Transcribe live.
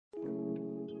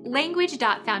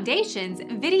Language.Foundation's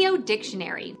Video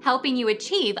Dictionary, helping you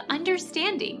achieve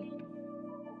understanding.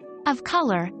 Of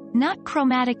color, not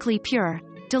chromatically pure,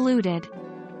 diluted.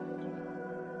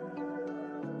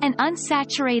 An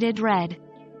unsaturated red.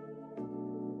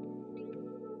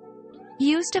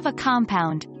 Used of a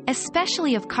compound,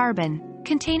 especially of carbon,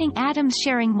 containing atoms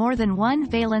sharing more than one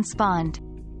valence bond.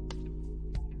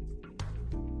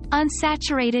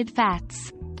 Unsaturated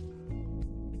fats.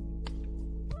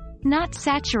 Not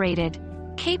saturated,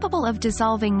 capable of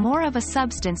dissolving more of a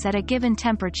substance at a given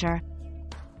temperature.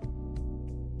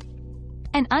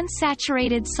 An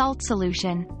unsaturated salt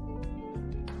solution.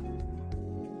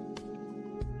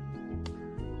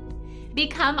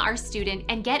 Become our student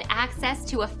and get access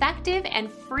to effective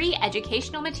and free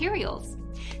educational materials.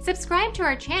 Subscribe to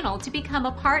our channel to become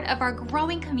a part of our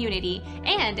growing community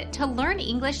and to learn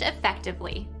English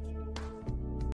effectively.